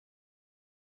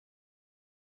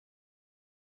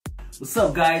What's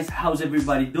up guys, how's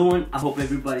everybody doing? I hope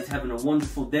everybody's having a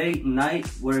wonderful day, night,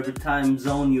 wherever time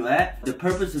zone you at. The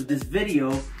purpose of this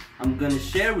video, I'm gonna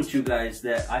share with you guys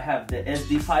that I have the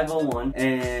SD-501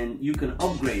 and you can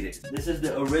upgrade it. This is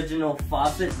the original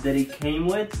faucet that it came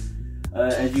with.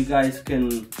 As you guys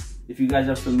can, if you guys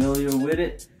are familiar with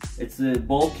it, it's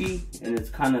bulky and it's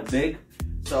kind of big.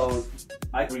 So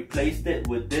I replaced it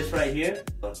with this right here.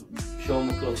 Show them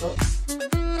a close up.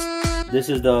 This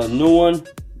is the new one,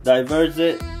 diverts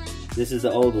it. This is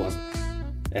the old one.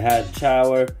 It had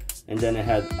shower and then it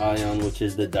had ion, which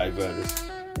is the diverter.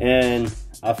 And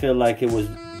I feel like it was,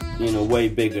 you know, way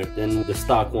bigger than the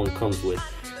stock one comes with.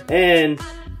 And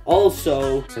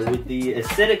also with the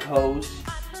acidic hose,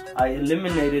 I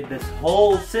eliminated this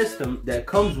whole system that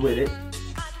comes with it.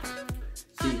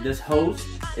 See, this hose,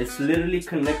 it's literally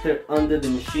connected under the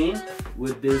machine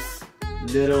with this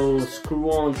little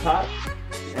screw on top.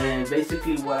 And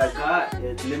basically what I got,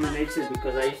 it eliminates it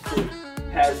because I used to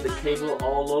have the cable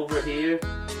all over here,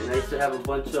 and I used to have a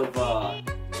bunch of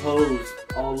hose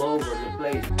all over the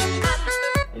place.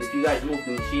 And if you guys move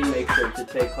the machine, make sure to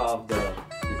take off the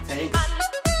tank.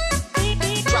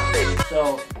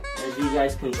 So as you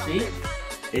guys can see,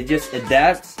 it just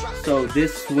adapts. So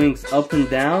this swings up and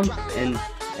down and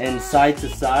side to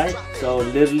side. So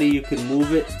literally you can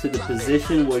move it to the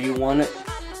position where you want it.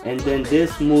 And then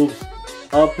this moves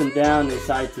up and down and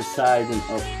side to side and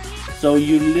up. So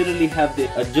you literally have the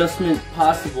adjustment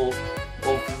possible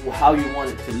of how you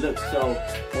want it to look. So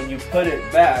when you put it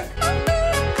back,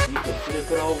 you can flip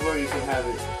it over, you can have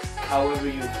it however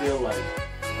you feel like.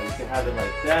 You can have it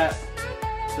like that.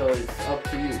 So it's up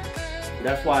to you.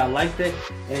 That's why I liked it.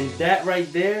 And that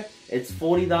right there, it's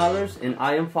 $40 in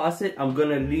IonFaucet. I'm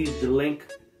gonna leave the link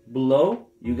below.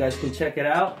 You guys can check it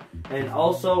out. And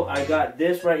also I got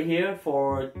this right here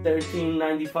for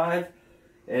 $13.95,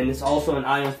 and it's also an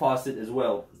IonFaucet as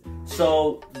well.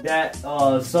 So that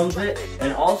sums it.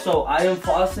 And also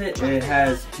IonFaucet, it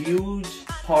has huge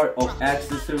part of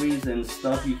accessories and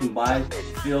stuff you can buy.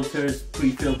 Filters,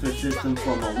 pre-filter system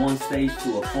from a 1-stage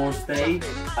to a 4-stage.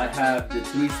 I have the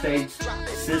 3-stage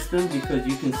system because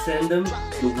you can send them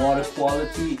the water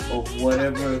quality of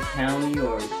whatever county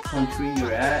or country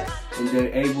you're at, and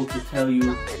they're able to tell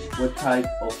you what type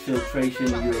of filtration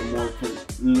you're more to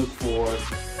look for,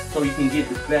 so you can get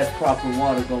the best proper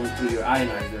water going through your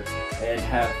ionizer and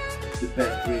have the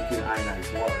best drinking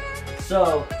ionized water.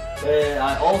 So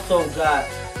I also got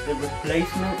the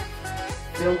replacement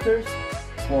filters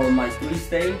for my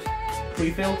 3-stage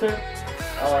pre-filter.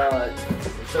 I'll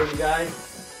show you guys.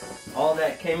 All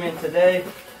that came in today.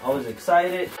 I was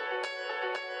excited.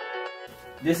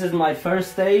 This is my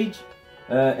first stage.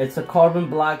 It's a carbon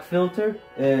black filter.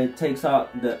 It takes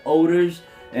out the odors,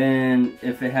 and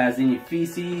if it has any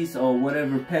feces or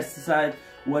whatever pesticide,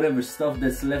 whatever stuff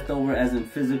that's left over as in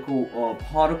physical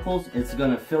particles, it's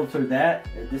gonna filter that.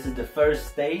 This is the first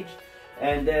stage.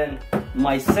 And then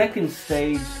my second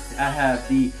stage, I have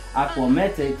the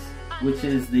Aquametics, which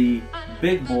is the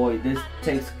big boy. This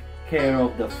takes care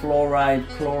of the fluoride,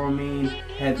 chloramine,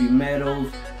 heavy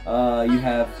metals. You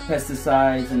have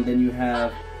pesticides, and then you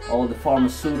have all the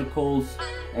pharmaceuticals,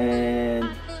 and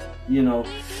you know,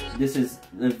 this is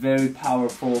a very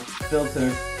powerful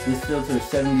filter. This filter is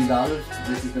 $70.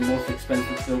 This is the most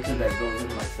expensive filter that goes in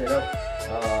my setup.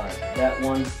 That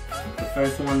one, the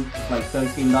first one, is like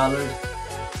 $13,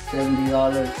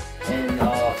 $70. And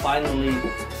finally,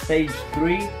 stage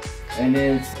 3, and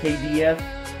then it's KDF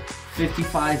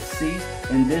 55C,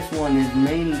 and this one is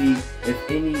mainly if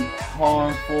any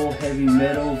harmful heavy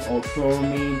metals or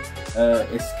chloramine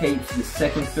escapes the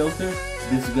second filter,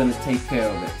 this is going to take care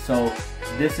of it. So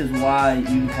this is why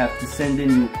you have to send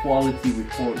in your quality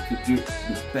report to get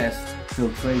the best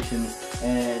filtration.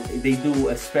 And they do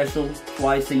a special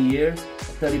twice a year,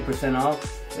 30% off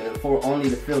for only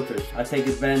the filters. I take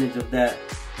advantage of that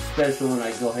special and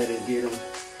I go ahead and get them.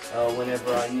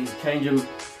 Whenever I need to change them,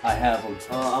 I have them.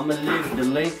 I'm gonna leave the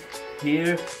link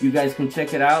here. You guys can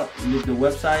check it out. Leave the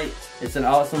website. It's an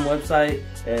awesome website.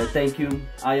 Thank you,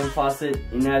 IonFaucet,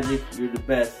 Enagic. You're the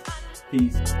best.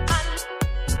 Peace.